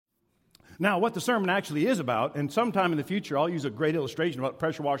Now, what the sermon actually is about, and sometime in the future I'll use a great illustration about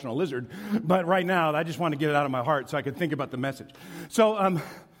pressure washing a lizard, but right now I just want to get it out of my heart so I can think about the message. So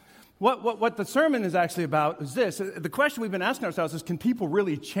what the sermon is actually about is this. The question we've been asking ourselves is, can people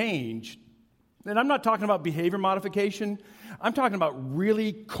really change? And I'm not talking about behavior modification. I'm talking about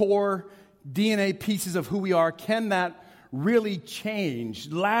really core DNA pieces of who we are. Can that really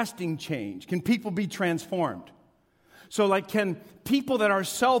change, lasting change? Can people be transformed? So, like, can people that are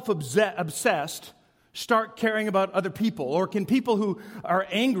self-obsessed start caring about other people? Or can people who are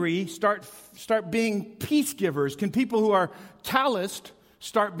angry start being peace givers? Can people who are calloused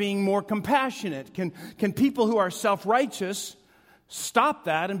start being more compassionate? Can people who are self-righteous stop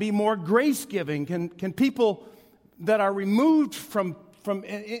that and be more grace-giving? Can people that are removed from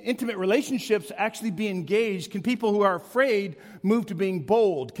intimate relationships actually be engaged? Can people who are afraid move to being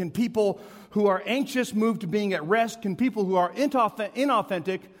bold? Can people who are anxious move to being at rest? Can people who are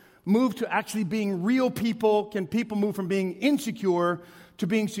inauthentic move to actually being real people? Can people move from being insecure to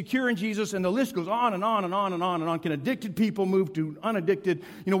being secure in Jesus? And the list goes on and on and on and on and on. Can addicted people move to unaddicted?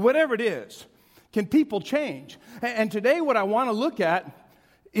 Whatever it is. Can people change? And today what I want to look at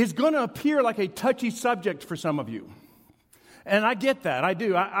is going to appear like a touchy subject for some of you. And I get that. I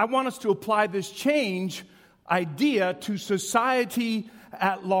do. I want us to apply this change idea to society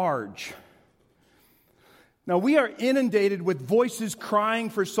at large. Now, we are inundated with voices crying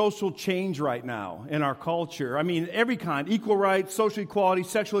for social change right now in our culture. I mean, every kind, equal rights, social equality,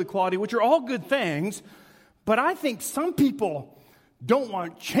 sexual equality, which are all good things. But I think some people don't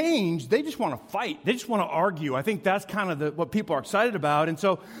want change. They just want to fight. They just want to argue. I think that's kind of what people are excited about. And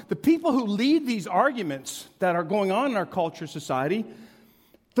so the people who lead these arguments that are going on in our culture, society,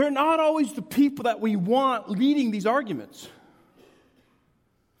 they're not always the people that we want leading these arguments.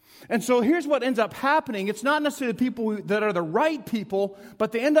 And so here's what ends up happening. It's not necessarily the people that are the right people,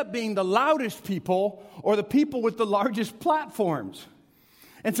 but they end up being the loudest people or the people with the largest platforms.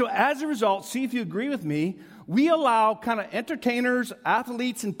 And so as a result, see if you agree with me, we allow kind of entertainers,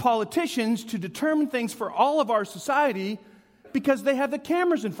 athletes, and politicians to determine things for all of our society because they have the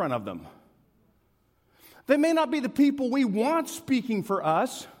cameras in front of them. They may not be the people we want speaking for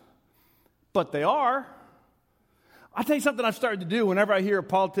us, but they are. I'll tell you something I've started to do whenever I hear a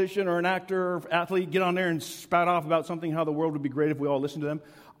politician or an actor or athlete get on there and spout off about something, how the world would be great if we all listened to them.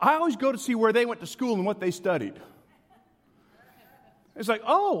 I always go to see where they went to school and what they studied. It's like,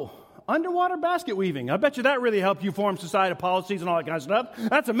 oh, underwater basket weaving. I bet you that really helped you form societal policies and all that kind of stuff.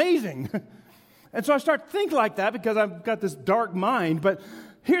 That's amazing. And so I start to think like that because I've got this dark mind. But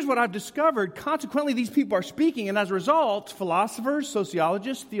here's what I've discovered. Consequently, these people are speaking. And as a result, philosophers,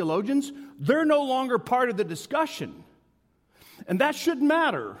 sociologists, theologians, they're no longer part of the discussion. And that should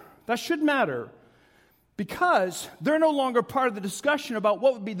matter. That should matter. Because they're no longer part of the discussion about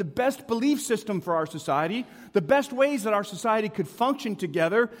what would be the best belief system for our society, the best ways that our society could function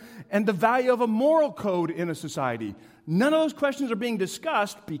together, and the value of a moral code in a society. None of those questions are being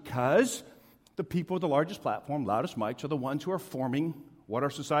discussed because the people with the largest platform, loudest mics, are the ones who are forming what our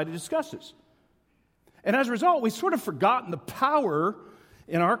society discusses. And as a result, we've sort of forgotten the power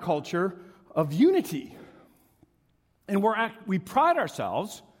in our culture of unity. And we pride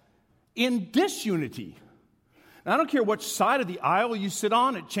ourselves in disunity. Now, I don't care which side of the aisle you sit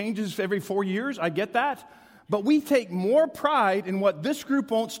on. It changes every 4 years. I get that. But we take more pride in what this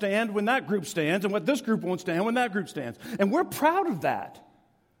group won't stand when that group stands and what this group won't stand when that group stands. And we're proud of that.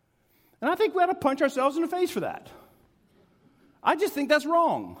 And I think we ought to punch ourselves in the face for that. I just think that's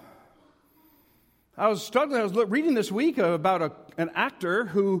wrong. I was reading this week about an actor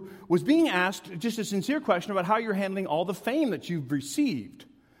who was being asked just a sincere question about how you're handling all the fame that you've received.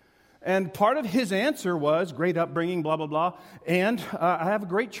 And part of his answer was, great upbringing, blah, blah, blah, and I have a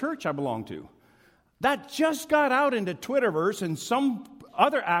great church I belong to. That just got out into Twitterverse, and some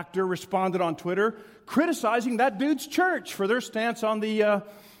other actor responded on Twitter criticizing that dude's church for their stance on the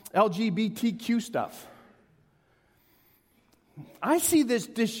LGBTQ stuff. I see this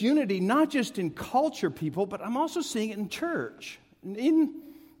disunity not just in culture, people, but I'm also seeing it in church, in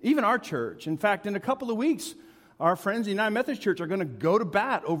even our church. In fact, in a couple of weeks, our friends in the United Methodist Church are going to go to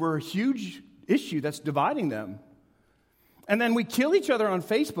bat over a huge issue that's dividing them. And then we kill each other on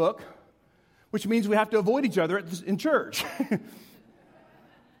Facebook, which means we have to avoid each other in church.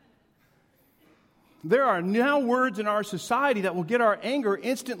 There are now words in our society that will get our anger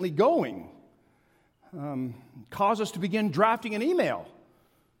instantly going, cause us to begin drafting an email.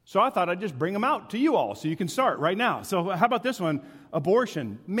 So I thought I'd just bring them out to you all so you can start right now. So how about this one?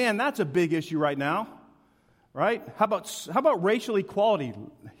 Abortion. Man, that's a big issue right now. Right? How about racial equality?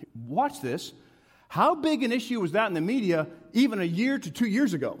 Watch this. How big an issue was that in the media even a year to 2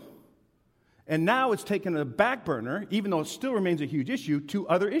 years ago? And now it's taken a back burner, even though it still remains a huge issue, to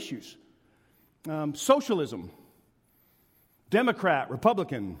other issues. Socialism, Democrat,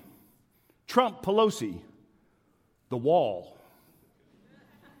 Republican, Trump, Pelosi, the wall,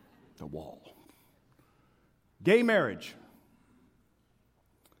 gay marriage,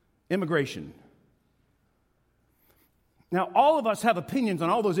 immigration. Now, all of us have opinions on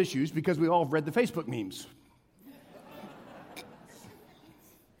all those issues because we all have read the Facebook memes.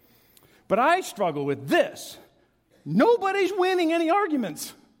 But I struggle with this. Nobody's winning any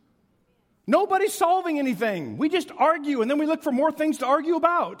arguments. Nobody's solving anything. We just argue, and then we look for more things to argue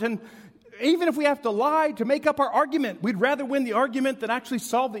about. And even if we have to lie to make up our argument, we'd rather win the argument than actually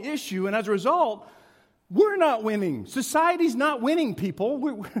solve the issue. And as a result, we're not winning. Society's not winning, people.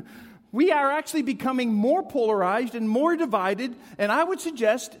 We are actually becoming more polarized and more divided, and I would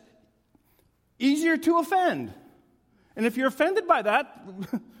suggest easier to offend. And if you're offended by that,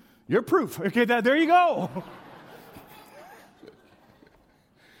 you're proof. Okay, there you go.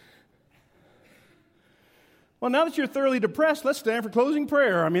 Well, now that you're thoroughly depressed, let's stand for closing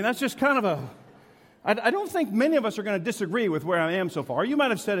prayer. I mean, that's just kind of I don't think many of us are going to disagree with where I am so far. You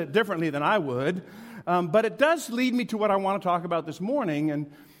might have said it differently than I would, but it does lead me to what I want to talk about this morning. And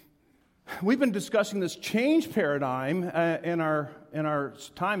we've been discussing this change paradigm in our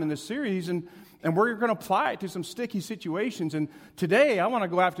time in this series, and we're going to apply it to some sticky situations. And today, I want to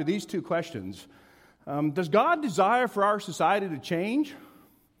go after these two questions. Does God desire for our society to change?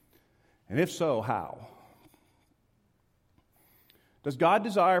 And if so, how? Does God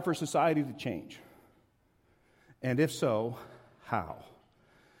desire for society to change? And if so, how?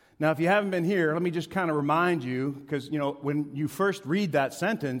 Now, if you haven't been here, let me just kind of remind you, because, when you first read that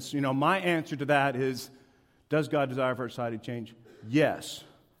sentence, my answer to that is, does God desire for society to change? Yes.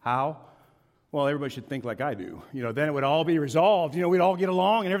 How? Well, everybody should think like I do. Then it would all be resolved. We'd all get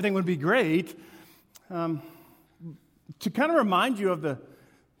along and everything would be great. To kind of remind you of the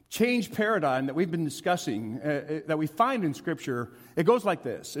change paradigm that we've been discussing, that we find in Scripture, it goes like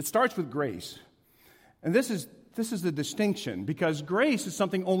this. It starts with grace. And this is the distinction, because grace is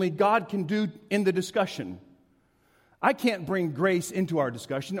something only God can do in the discussion. I can't bring grace into our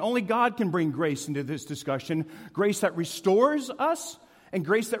discussion. Only God can bring grace into this discussion. Grace that restores us, and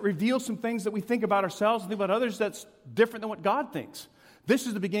grace that reveals some things that we think about ourselves and think about others that's different than what God thinks. This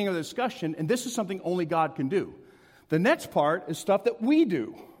is the beginning of the discussion, and this is something only God can do. The next part is stuff that we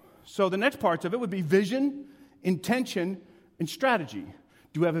do. So the next parts of it would be vision, intention, and strategy.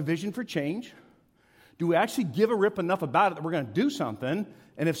 Do we have a vision for change? Do we actually give a rip enough about it that we're going to do something?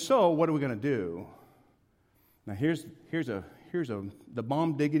 And if so, what are we going to do? Now here's the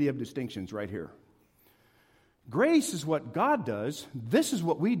bomb diggity of distinctions right here. Grace is what God does. This is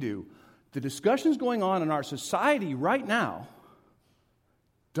what we do. The discussions going on in our society right now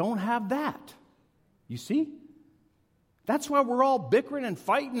don't have that. You see? That's why we're all bickering and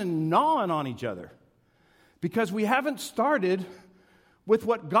fighting and gnawing on each other. Because we haven't started with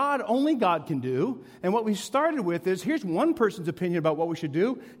what only God can do. And what we started with is, here's one person's opinion about what we should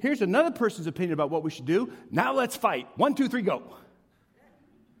do. Here's another person's opinion about what we should do. Now let's fight. 1, 2, 3, go.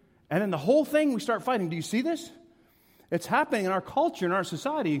 And then the whole thing, we start fighting. Do you see this? It's happening in our culture, in our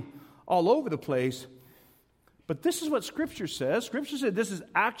society, all over the place. But this is what Scripture says. Scripture said this is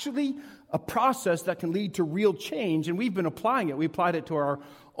actually a process that can lead to real change, and we've been applying it. We applied it to our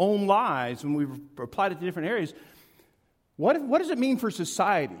own lives, and we've applied it to different areas. What does it mean for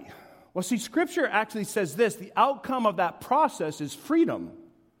society? Well, see, Scripture actually says this. The outcome of that process is freedom.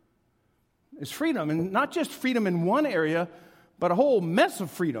 It's freedom, and not just freedom in one area, but a whole mess of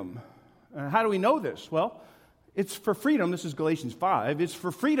freedom. How do we know this? Well, it's for freedom. This is Galatians 5. It's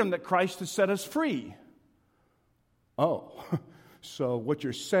for freedom that Christ has set us free. Oh, so what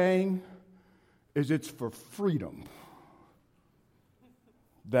you're saying is it's for freedom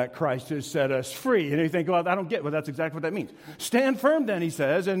that Christ has set us free. And you think, well, I don't get, well, that's exactly what that means. Stand firm then, he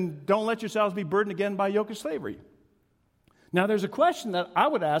says, and don't let yourselves be burdened again by a yoke of slavery. Now, there's a question that I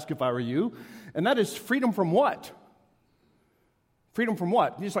would ask if I were you, and that is freedom from what? Freedom from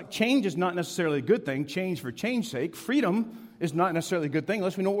what? Just like change is not necessarily a good thing, change for change's sake. Freedom is not necessarily a good thing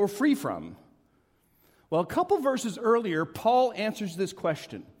unless we know what we're free from. Well, a couple verses earlier, Paul answers this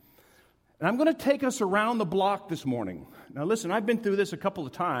question. And I'm going to take us around the block this morning. Now listen, I've been through this a couple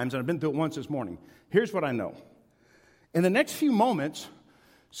of times, and I've been through it once this morning. Here's what I know. In the next few moments,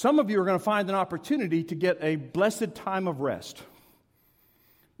 some of you are going to find an opportunity to get a blessed time of rest.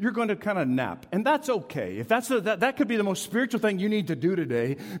 You're going to kind of nap, and that's okay. If that could be the most spiritual thing you need to do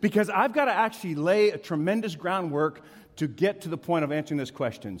today, because I've got to actually lay a tremendous groundwork to get to the point of answering this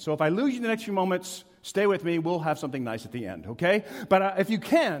question. So if I lose you in the next few moments, stay with me. We'll have something nice at the end, okay? But if you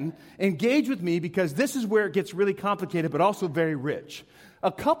can, engage with me because this is where it gets really complicated, but also very rich.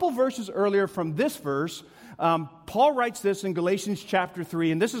 A couple verses earlier from this verse, Paul writes this in Galatians chapter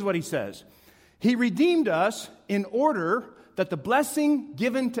 3, and this is what he says. He redeemed us in order that the blessing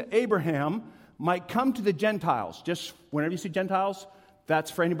given to Abraham might come to the Gentiles. Just whenever you see Gentiles, that's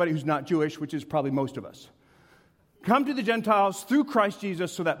for anybody who's not Jewish, which is probably most of us. Come to the Gentiles through Christ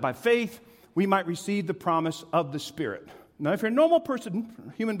Jesus so that by faith we might receive the promise of the Spirit. Now, if you're a normal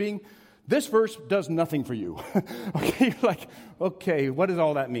person, human being, this verse does nothing for you. Okay, you're like, okay, what does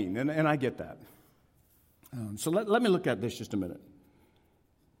all that mean? And I get that. So let me look at this just a minute.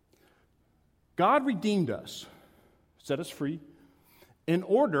 God redeemed us, set us free, in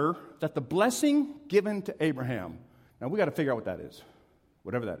order that the blessing given to Abraham, now we got to figure out what that is,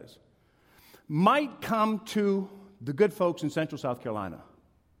 whatever that is, might come to the good folks in Central South Carolina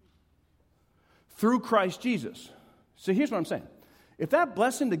through Christ Jesus. So here's what I'm saying. If that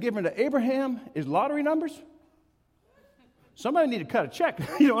blessing to given to Abraham is lottery numbers, somebody need to cut a check.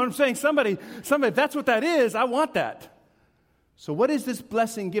 You know what I'm saying? Somebody, if that's what that is, I want that. So what is this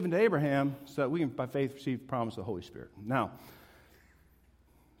blessing given to Abraham so that we can, by faith, receive the promise of the Holy Spirit? Now,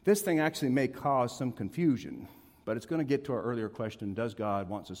 this thing actually may cause some confusion, but it's going to get to our earlier question, does God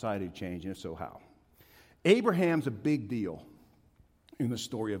want society to change, and if so, how? Abraham's a big deal in the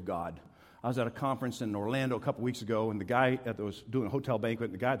story of God. I was at a conference in Orlando a couple weeks ago, and the guy that was doing a hotel banquet,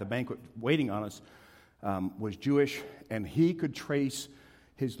 and the guy at the banquet waiting on us was Jewish, and he could trace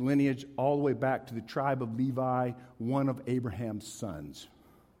his lineage all the way back to the tribe of Levi, one of Abraham's sons.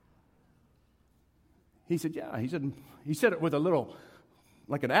 He said, yeah, he said it with a little,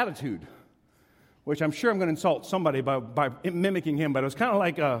 like an attitude, which I'm sure I'm going to insult somebody by mimicking him, but it was kind of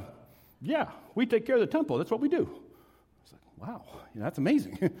like, yeah, we take care of the temple. That's what we do. I was like, wow, that's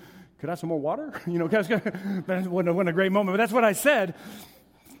amazing. Could I have some more water? That wasn't a great moment, but that's what I said.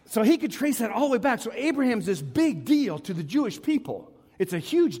 So he could trace that all the way back. So Abraham's this big deal to the Jewish people. It's a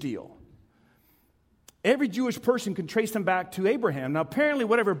huge deal. Every Jewish person can trace them back to Abraham. Now, apparently,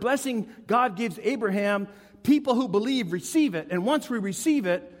 whatever blessing God gives Abraham, people who believe receive it. And once we receive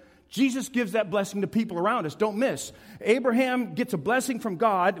it, Jesus gives that blessing to people around us. Don't miss. Abraham gets a blessing from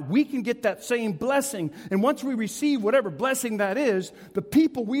God. We can get that same blessing. And once we receive whatever blessing that is, the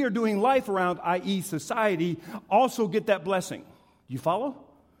people we are doing life around, i.e. society, also get that blessing. You follow?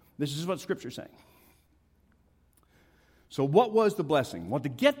 This is what Scripture's saying. So what was the blessing? Well, to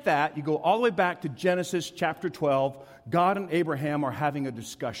get that, you go all the way back to Genesis chapter 12. God and Abraham are having a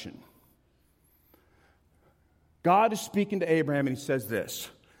discussion. God is speaking to Abraham, and he says this,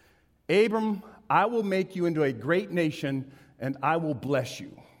 Abram, I will make you into a great nation, and I will bless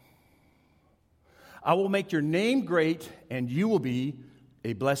you. I will make your name great, and you will be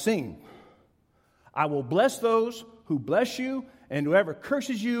a blessing. I will bless those who bless you, and whoever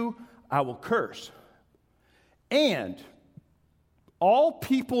curses you, I will curse. And all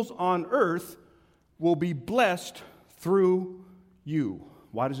peoples on earth will be blessed through you.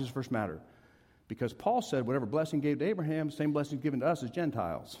 Why does this verse matter? Because Paul said whatever blessing gave to Abraham, the same blessing given to us as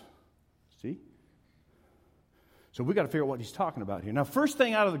Gentiles. See? So we got to figure out what he's talking about here. Now, first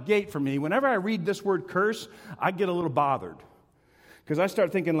thing out of the gate for me, whenever I read this word curse, I get a little bothered. Because I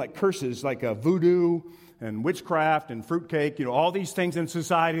start thinking like curses, like voodoo and witchcraft and fruitcake, all these things in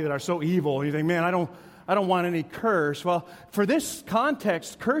society that are so evil. And you think, man, I don't want any curse. Well, for this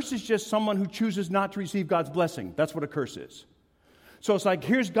context, curse is just someone who chooses not to receive God's blessing. That's what a curse is. So it's like,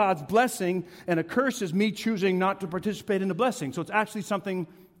 here's God's blessing, and a curse is me choosing not to participate in the blessing. So it's actually something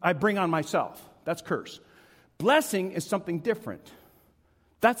I bring on myself. That's curse. Blessing is something different.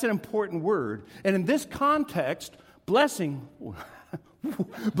 That's an important word. And in this context, blessing,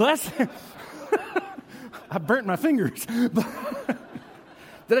 I burnt my fingers.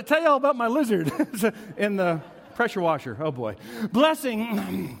 Did I tell you all about my lizard in the pressure washer? Oh boy.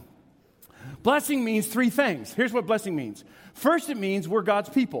 Blessing means three things. Here's what blessing means. First, it means we're God's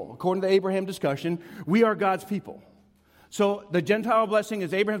people. According to the Abraham discussion, we are God's people. So the Gentile blessing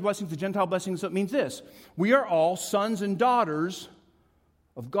is Abraham's blessing, the Gentile blessing, so it means this. We are all sons and daughters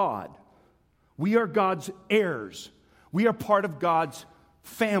of God. We are God's heirs. We are part of God's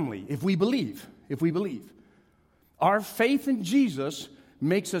family, if we believe. Our faith in Jesus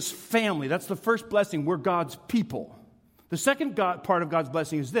makes us family. That's the first blessing. We're God's people. The second part of God's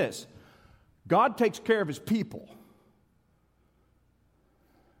blessing is this. God takes care of his people.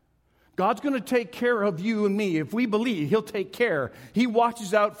 God's going to take care of you and me. If we believe, he'll take care. He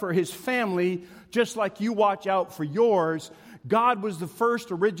watches out for his family just like you watch out for yours. God was the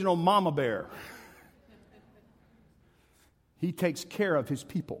first original mama bear. He takes care of his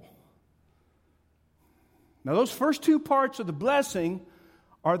people. Now, those first two parts of the blessing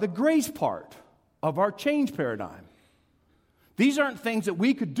are the grace part of our change paradigm. These aren't things that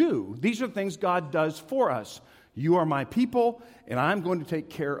we could do. These are things God does for us. You are my people, and I'm going to take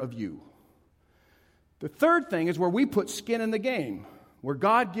care of you. The third thing is where we put skin in the game, where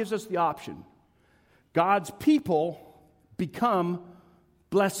God gives us the option. God's people become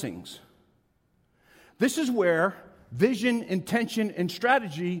blessings. This is where vision, intention, and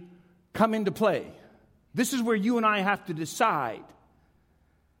strategy come into play. This is where you and I have to decide.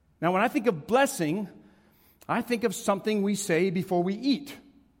 Now, when I think of blessing, I think of something we say before we eat.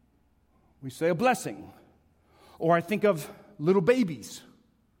 We say a blessing. Or I think of little babies.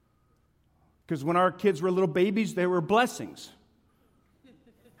 Because when our kids were little babies, they were blessings.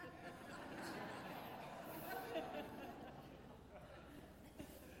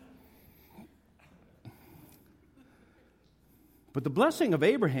 But the blessing of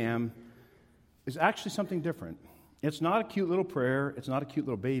Abraham is actually something different. It's not a cute little prayer. It's not a cute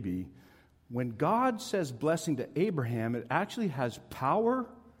little baby. When God says blessing to Abraham, it actually has power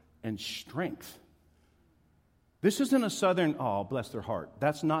and strength. This isn't a southern, oh, bless their heart.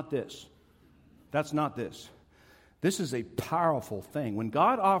 That's not this. That's not this. This is a powerful thing. When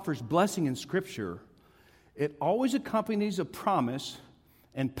God offers blessing in Scripture, it always accompanies a promise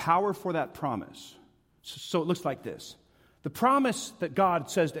and power for that promise. So it looks like this. The promise that God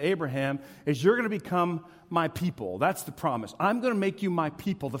says to Abraham is you're going to become my people. That's the promise. I'm going to make you my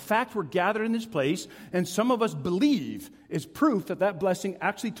people. The fact we're gathered in this place, and some of us believe, is proof that that blessing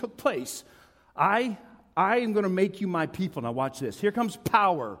actually took place. I am going to make you my people. Now watch this. Here comes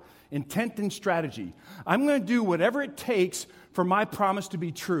power, intent, and strategy. I'm going to do whatever it takes for my promise to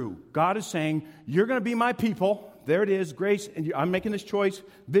be true. God is saying, you're going to be my people. There it is, grace. And I'm making this choice.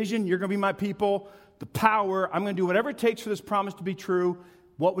 Vision, you're going to be my people. The power, I'm going to do whatever it takes for this promise to be true.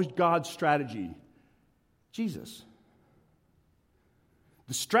 What was God's strategy? Jesus.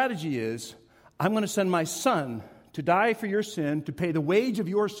 The strategy is, I'm going to send my son to die for your sin, to pay the wage of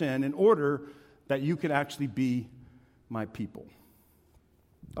your sin in order that you can actually be my people.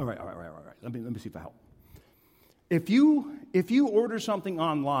 All right. Let me see if I help. If you order something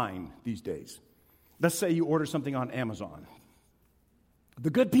online these days, let's say you order something on Amazon. The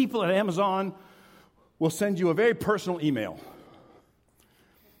good people at Amazon will send you a very personal email.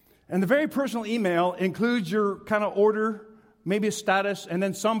 And the very personal email includes your kind of order, maybe a status, and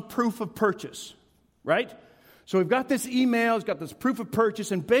then some proof of purchase, right? So we've got this email, it's got this proof of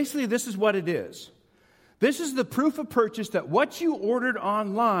purchase, and basically this is what it is. This is the proof of purchase that what you ordered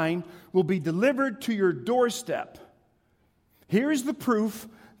online will be delivered to your doorstep. Here is the proof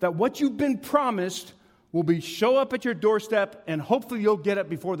that what you've been promised will show up at your doorstep, and hopefully you'll get it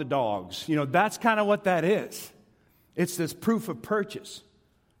before the dogs. You know, that's kind of what that is. It's this proof of purchase.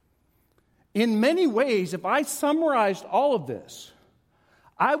 In many ways, if I summarized all of this,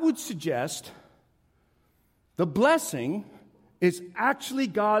 I would suggest the blessing is actually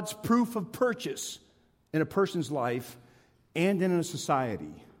God's proof of purchase in a person's life and in a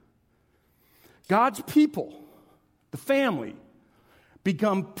society. God's people, the family,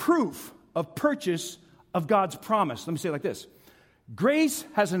 become proof of purchase of God's promise. Let me say it like this. Grace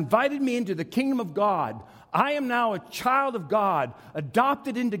has invited me into the kingdom of God. I am now a child of God,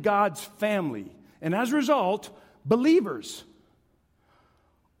 adopted into God's family. And as a result, believers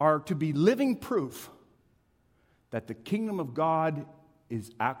are to be living proof that the kingdom of God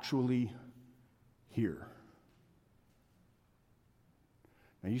is actually here.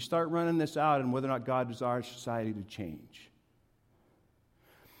 Now you start running this out and whether or not God desires society to change.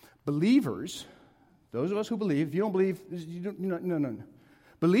 Believers, those of us who believe, if you don't believe, no.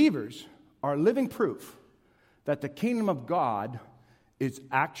 Believers are living proof that the kingdom of God is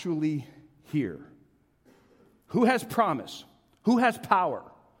actually here. Who has promise? Who has power?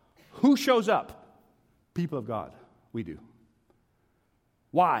 Who shows up? People of God. We do.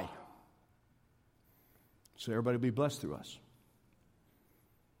 Why? So everybody will be blessed through us.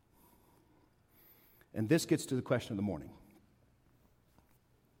 And this gets to the question of the morning.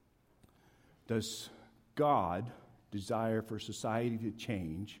 Does God desire for society to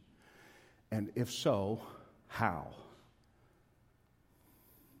change? And if so, how?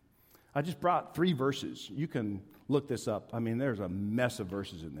 I just brought 3 verses. You can look this up. I mean, there's a mess of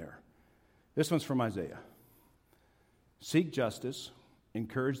verses in there. This one's from Isaiah. Seek justice,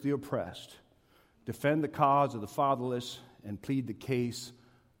 encourage the oppressed, defend the cause of the fatherless, and plead the case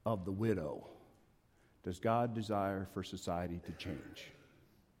of the widow. Does God desire for society to change?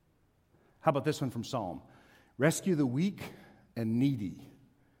 How about this one from Psalm? Rescue the weak and needy.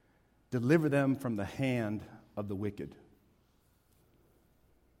 Deliver them from the hand of the wicked.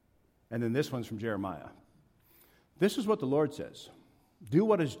 And then this one's from Jeremiah. This is what the Lord says. Do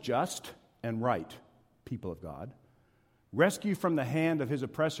what is just and right, people of God. Rescue from the hand of his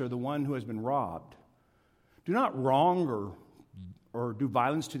oppressor the one who has been robbed. Do not wrong or do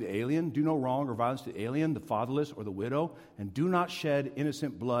violence to the alien. Do no wrong or violence to the alien, the fatherless, or the widow. And do not shed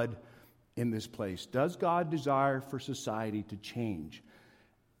innocent blood in this place. Does God desire for society to change?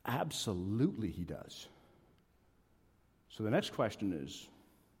 Absolutely he does. So the next question is,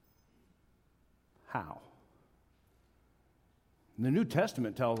 how? The New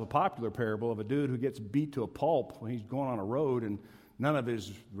Testament tells a popular parable of a dude who gets beat to a pulp when he's going on a road and none of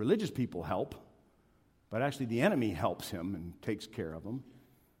his religious people help, but actually the enemy helps him and takes care of him.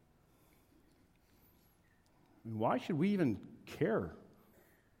 Why should we even care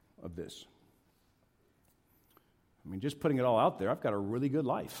of this? I mean, just putting it all out there, I've got a really good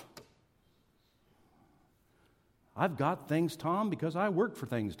life. I've got things, Tom, because I worked for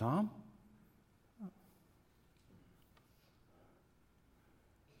things, Tom.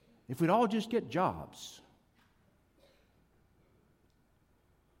 If we'd all just get jobs.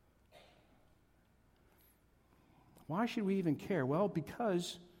 Why should we even care? Well,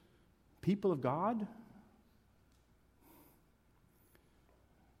 because people of God,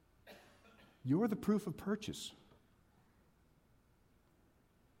 you're the proof of purchase.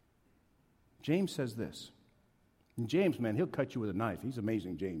 James says this. And James, man, he'll cut you with a knife. He's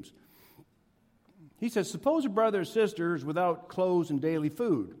amazing, James. He says, suppose a brother or sister is without clothes and daily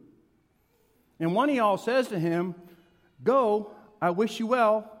food. And one of y'all says to him, go, I wish you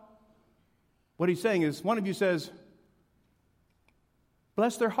well. What he's saying is, one of you says,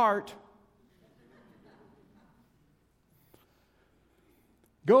 bless their heart.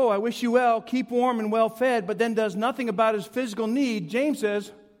 Go, I wish you well, keep warm and well fed, but then does nothing about his physical need. James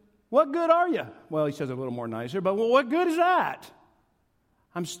says, what good are you? Well, he says it a little more nicer, but what good is that?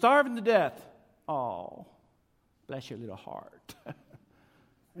 I'm starving to death. Oh, bless your little heart.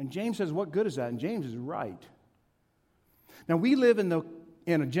 And James says, what good is that? And James is right. Now, we live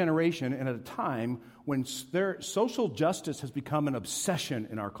in a generation and at a time when social justice has become an obsession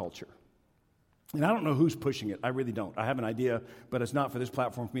in our culture. And I don't know who's pushing it. I really don't. I have an idea, but it's not for this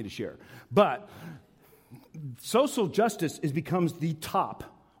platform for me to share. But social justice becomes the top.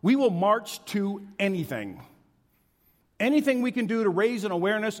 We will march to anything. Anything we can do to raise an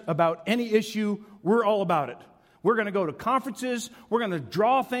awareness about any issue, we're all about it. We're going to go to conferences, we're going to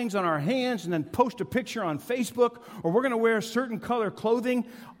draw things on our hands and then post a picture on Facebook, or we're going to wear certain color clothing.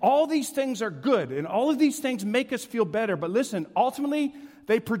 All these things are good, and all of these things make us feel better. But listen, ultimately,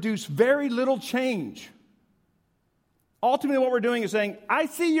 they produce very little change. Ultimately, what we're doing is saying, I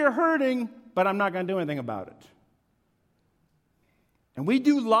see you're hurting, but I'm not going to do anything about it. And we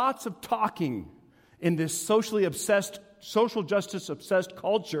do lots of talking in this social justice obsessed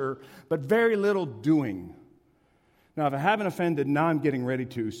culture, but very little doing. Now, if I haven't offended, now I'm getting ready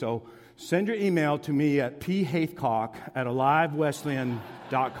to. So send your email to me at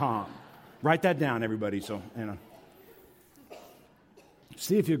phaythcock@alivewesleyan.com. Write that down, everybody. So,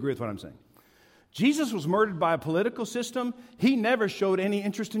 see if you agree with what I'm saying. Jesus was murdered by a political system. He never showed any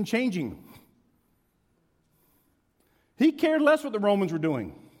interest in changing. He cared less what the Romans were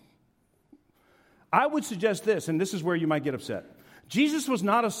doing. I would suggest this, and this is where you might get upset. Jesus was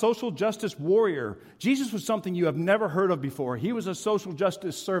not a social justice warrior. Jesus was something you have never heard of before. He was a social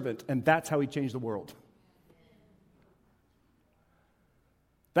justice servant, and that's how he changed the world.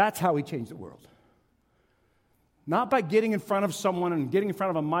 That's how he changed the world. Not by getting in front of someone and getting in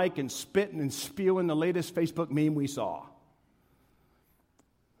front of a mic and spitting and spewing the latest Facebook meme we saw,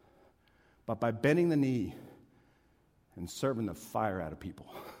 but by bending the knee and serving the fire out of people.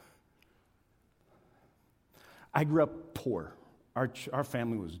 I grew up poor. Our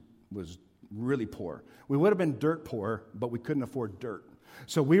family was really poor. We would have been dirt poor, but we couldn't afford dirt.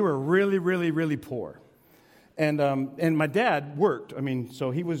 So we were really, really, really poor. And my dad worked. I mean,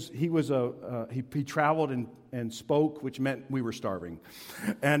 so he traveled and spoke, which meant we were starving.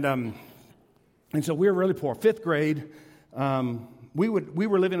 And so we were really poor. 5th grade, we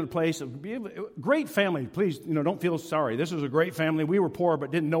were living in a place of great family. Please, don't feel sorry. This was a great family. We were poor, but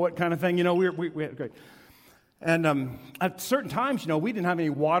didn't know it, kind of thing. We had great. And at certain times, we didn't have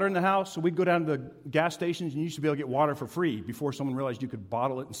any water in the house, so we'd go down to the gas stations, and you used to be able to get water for free before someone realized you could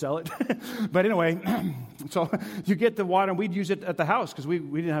bottle it and sell it. But anyway, so you get the water, and we'd use it at the house because we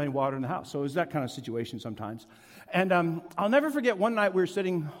didn't have any water in the house. So it was that kind of situation sometimes. And I'll never forget one night we were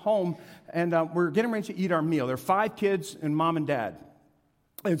sitting home, and we're getting ready to eat our meal. There are 5 kids and mom and dad.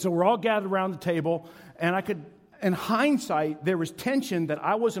 And so we're all gathered around the table, and I could, in hindsight, there was tension that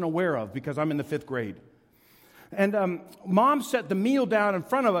I wasn't aware of because I'm in the 5th grade. And Mom set the meal down in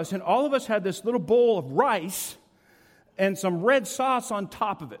front of us, and all of us had this little bowl of rice and some red sauce on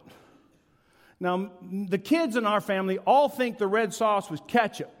top of it. Now, the kids in our family all think the red sauce was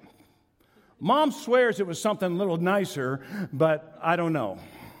ketchup. Mom swears it was something a little nicer, but I don't know.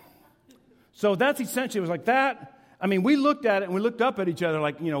 So that's essentially, it was like that. I mean, we looked at it and we looked up at each other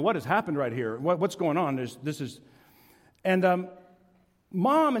like, what has happened right here? What's going on? And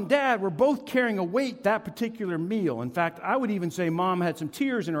Mom and Dad were both carrying a weight that particular meal. In fact, I would even say Mom had some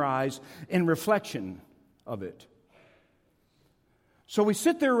tears in her eyes in reflection of it. So we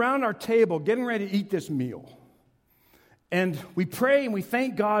sit there around our table getting ready to eat this meal. And we pray and we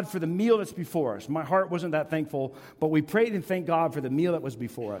thank God for the meal that's before us. My heart wasn't that thankful, but we prayed and thanked God for the meal that was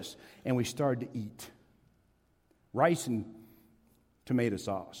before us. And we started to eat rice and tomato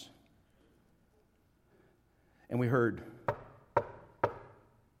sauce. And we heard,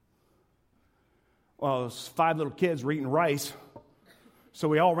 well, those 5 little kids were eating rice, so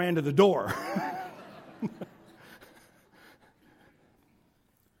we all ran to the door.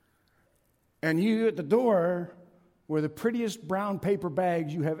 And you at the door were the prettiest brown paper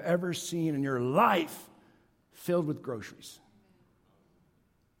bags you have ever seen in your life, filled with groceries.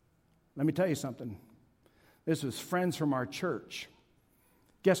 Let me tell you something. This was friends from our church.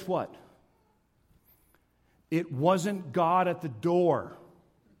 Guess what? It wasn't God at the door.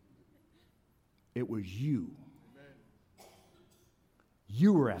 It was you.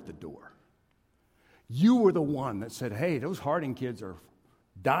 You were at the door. You were the one that said, hey, those Harding kids are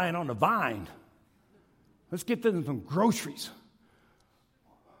dying on the vine. Let's get them some groceries.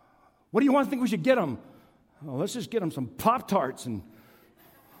 What do you want to think we should get them? Oh, let's just get them some Pop-Tarts and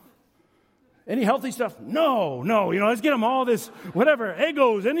any healthy stuff. No, let's get them all this, whatever,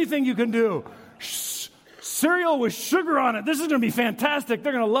 Eggos, anything you can do. Cereal with sugar on it. This is going to be fantastic.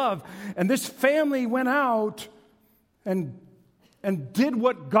 They're going to love. And this family went out and did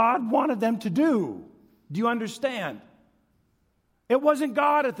what God wanted them to do. Do you understand? It wasn't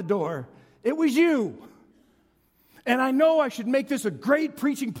God at the door. It was you. And I know I should make this a great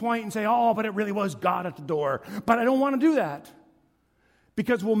preaching point and say, oh, but it really was God at the door. But I don't want to do that.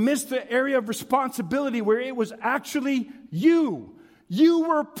 Because we'll miss the area of responsibility where it was actually you. You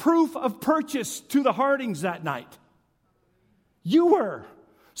were proof of purchase to the Hardings that night. You were.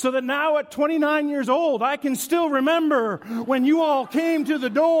 So that now at 29 years old, I can still remember when you all came to the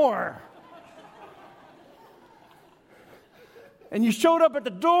door. And you showed up at the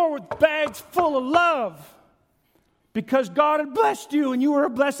door with bags full of love. Because God had blessed you and you were a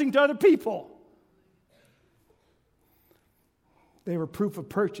blessing to other people. They were proof of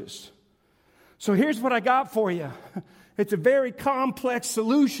purchase. So here's what I got for you. It's a very complex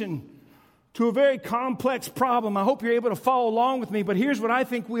solution to a very complex problem. I hope you're able to follow along with me, but here's what I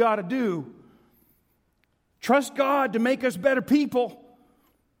think we ought to do. Trust God to make us better people.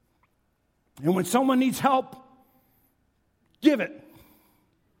 And when someone needs help, give it.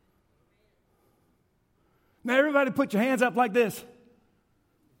 Now everybody put your hands up like this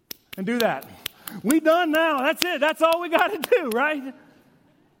and do that. We done now. That's it. That's all we got to do, right?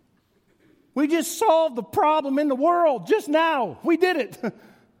 We just solved the problem in the world just now. We did it. Are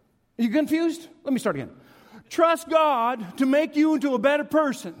you confused? Let me start again. Trust God to make you into a better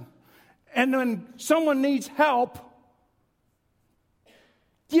person. And when someone needs help,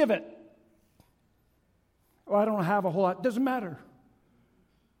 give it. Well, I don't have a whole lot. Doesn't matter.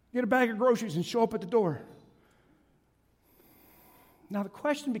 Get a bag of groceries and show up at the door. Now the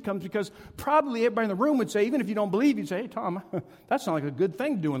question becomes, because probably everybody in the room would say, even if you don't believe, you'd say, hey, Tom, that sounds like a good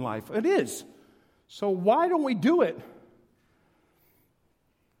thing to do in life. It is. So why don't we do it?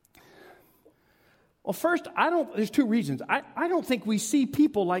 Well, first, there's 2 reasons. I don't think we see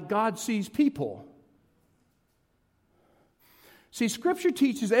people like God sees people. See, Scripture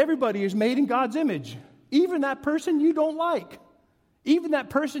teaches everybody is made in God's image. Even that person you don't like. Even that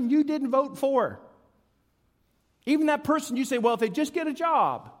person you didn't vote for. Even that person you say, well, if they just get a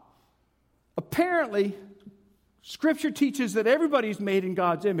job. Apparently, Scripture teaches that everybody's made in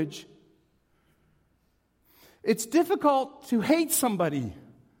God's image. It's difficult to hate somebody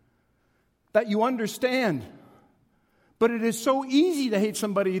that you understand. But it is so easy to hate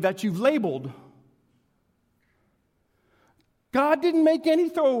somebody that you've labeled. God didn't make any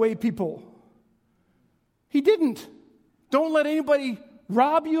throwaway people. He didn't. Don't let anybody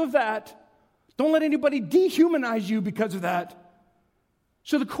rob you of that. Don't let anybody dehumanize you because of that.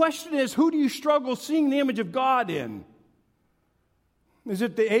 So the question is, who do you struggle seeing the image of God in? Is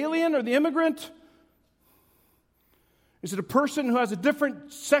it the alien or the immigrant? Is it a person who has a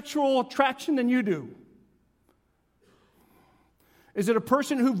different sexual attraction than you do? Is it a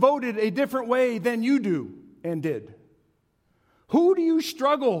person who voted a different way than you do and did? Who do you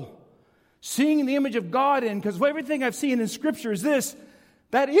struggle Seeing the image of God in, because everything I've seen in Scripture is this,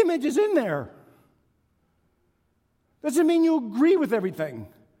 that image is in there. Doesn't mean you agree with everything,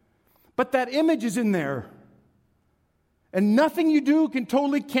 but that image is in there. And nothing you do can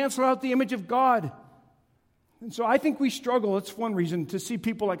totally cancel out the image of God. And so I think we struggle, that's one reason, to see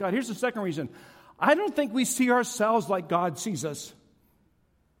people like God. Here's the second reason. I don't think we see ourselves like God sees us.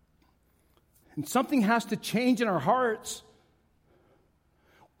 And something has to change in our hearts.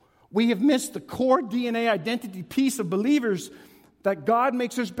 We have missed the core DNA identity piece of believers that God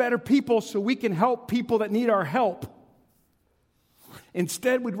makes us better people so we can help people that need our help.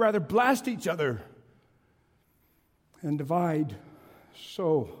 Instead, we'd rather blast each other and divide.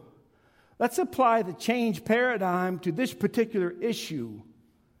 So, let's apply the change paradigm to this particular issue.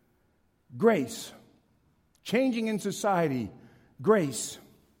 Grace. Changing in society. Grace.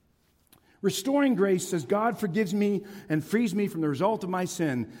 Restoring grace says God forgives me and frees me from the result of my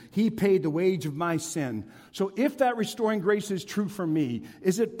sin. He paid the wage of my sin. So if that restoring grace is true for me,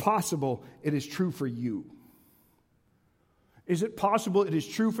 is it possible it is true for you? Is it possible it is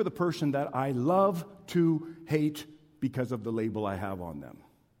true for the person that I love to hate because of the label I have on them?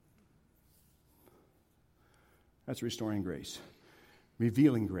 That's restoring grace.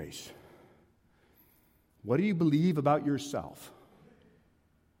 Revealing grace. What do you believe about yourself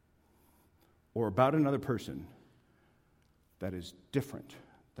or about another person that is different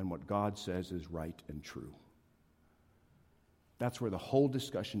than what God says is right and true? That's where the whole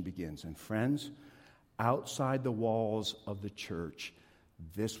discussion begins. And friends, outside the walls of the church,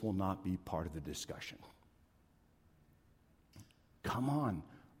 this will not be part of the discussion. Come on,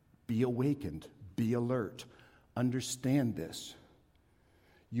 be awakened, be alert, understand this.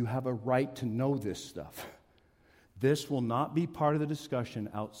 You have a right to know this stuff. This will not be part of the discussion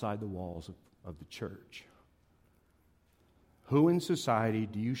outside the walls of the church. Who in society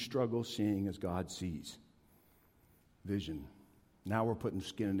do you struggle seeing as God sees? Vision. Now we're putting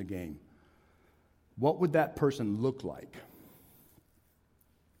skin in the game. What would that person look like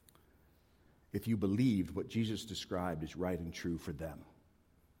if you believed what Jesus described as right and true for them?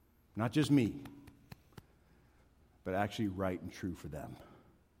 Not just me, but actually right and true for them.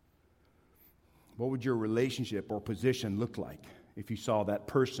 What would your relationship or position look like if you saw that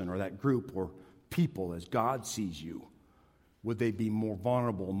person or that group or people as God sees you? Would they be more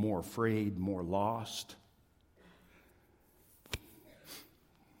vulnerable, more afraid, more lost?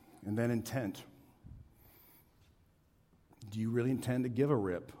 And then intent. Do you really intend to give a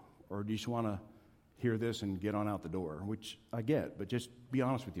rip? Or do you just want to hear this and get on out the door? Which I get, but just be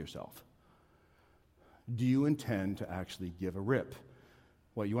honest with yourself. Do you intend to actually give a rip?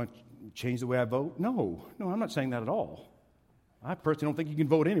 Well, you want to change the way I vote? No, I'm not saying that at all. I personally don't think you can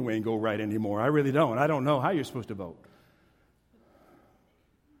vote anyway and go right anymore. I really don't. I don't know how you're supposed to vote.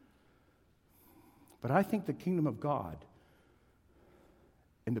 But I think the kingdom of God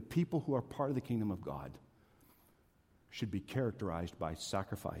and the people who are part of the kingdom of God should be characterized by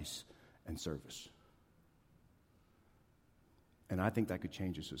sacrifice and service. And I think that could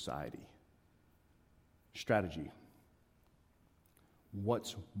change a society. Strategy.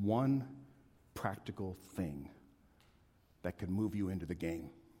 What's one practical thing that could move you into the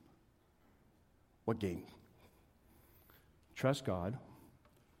game? What game? Trust God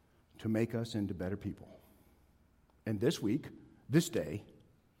to make us into better people. And this week, this day,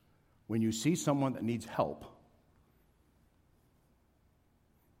 when you see someone that needs help,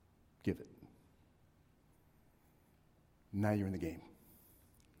 give it. Now you're in the game.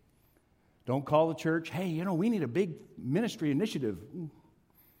 Don't call the church, hey, we need a big ministry initiative.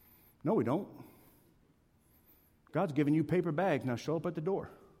 No, we don't. God's given you paper bags. Now show up at the door.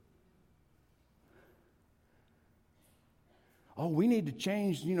 Oh, we need to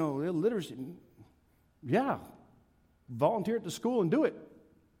change, literacy. Yeah. Volunteer at the school and do it.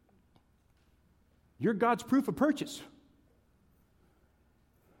 You're God's proof of purchase.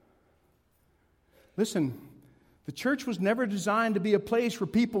 Listen, the church was never designed to be a place where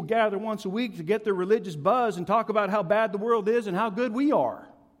people gather once a week to get their religious buzz and talk about how bad the world is and how good we are.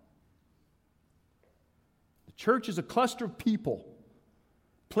 The church is a cluster of people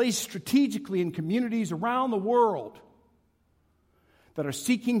placed strategically in communities around the world that are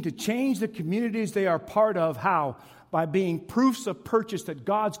seeking to change the communities they are part of. How? By being proofs of purchase that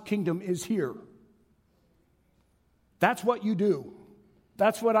God's kingdom is here. That's what you do.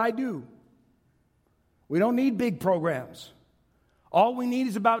 That's what I do. We don't need big programs. All we need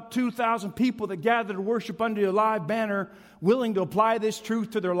is about 2,000 people that gather to worship under a live banner, willing to apply this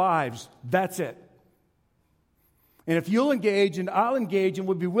truth to their lives. That's it. And if you'll engage and I'll engage and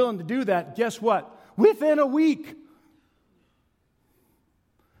we'll be willing to do that, guess what? Within a week,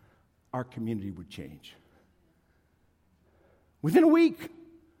 our community would change. Within a week,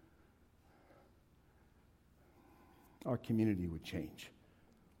 our community would change.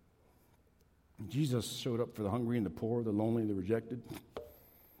 Jesus showed up for the hungry and the poor, the lonely and the rejected.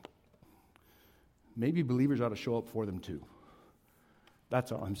 Maybe believers ought to show up for them too.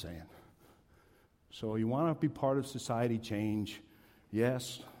 That's all I'm saying. So you want to be part of society change?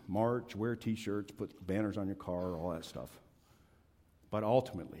 Yes, march, wear T-shirts, put banners on your car, all that stuff. But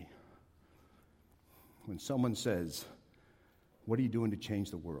ultimately, when someone says, "What are you doing to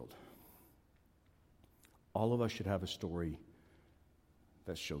change the world?" all of us should have a story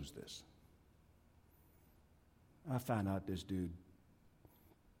that shows this. I found out this dude,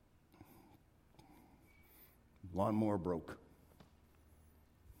 lawnmower broke.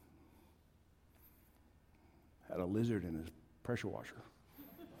 Had a lizard in his pressure washer.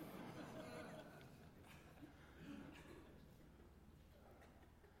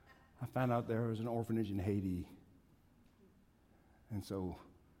 I found out there was an orphanage in Haiti. And so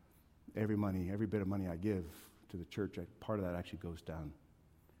every bit of money I give to the church, part of that actually goes down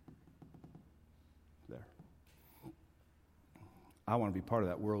there. I want to be part of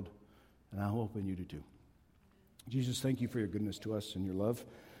that world, and I'm hoping you do too. Jesus, thank you for your goodness to us and your love.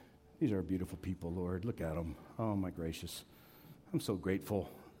 These are beautiful people, Lord. Look at them. Oh, my gracious. I'm so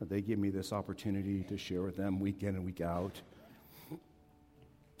grateful that they give me this opportunity to share with them week in and week out.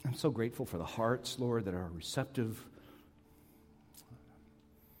 I'm so grateful for the hearts, Lord, that are receptive.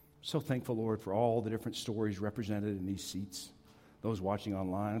 So thankful, Lord, for all the different stories represented in these seats, those watching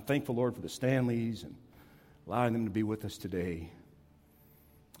online. I'm thankful, Lord, for the Stanleys and allowing them to be with us today.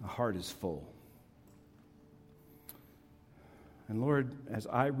 My heart is full. And Lord, as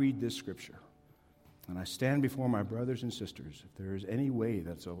I read this scripture, and I stand before my brothers and sisters, if there is any way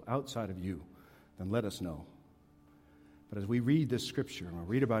that's outside of you, then let us know. But as we read this scripture, and we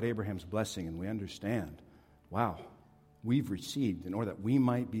read about Abraham's blessing, and we understand, wow, we've received in order that we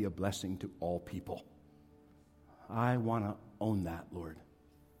might be a blessing to all people. I want to own that, Lord.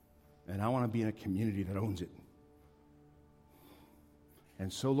 And I want to be in a community that owns it.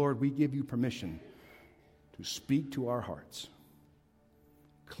 And so, Lord, we give you permission to speak to our hearts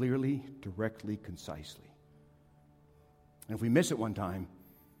clearly, directly, concisely. And if we miss it one time,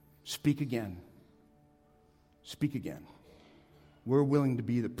 speak again. Speak again. We're willing to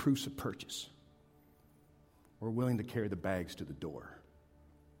be the proofs of purchase. We're willing to carry the bags to the door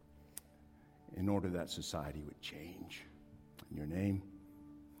in order that society would change. In your name,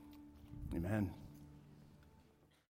 amen.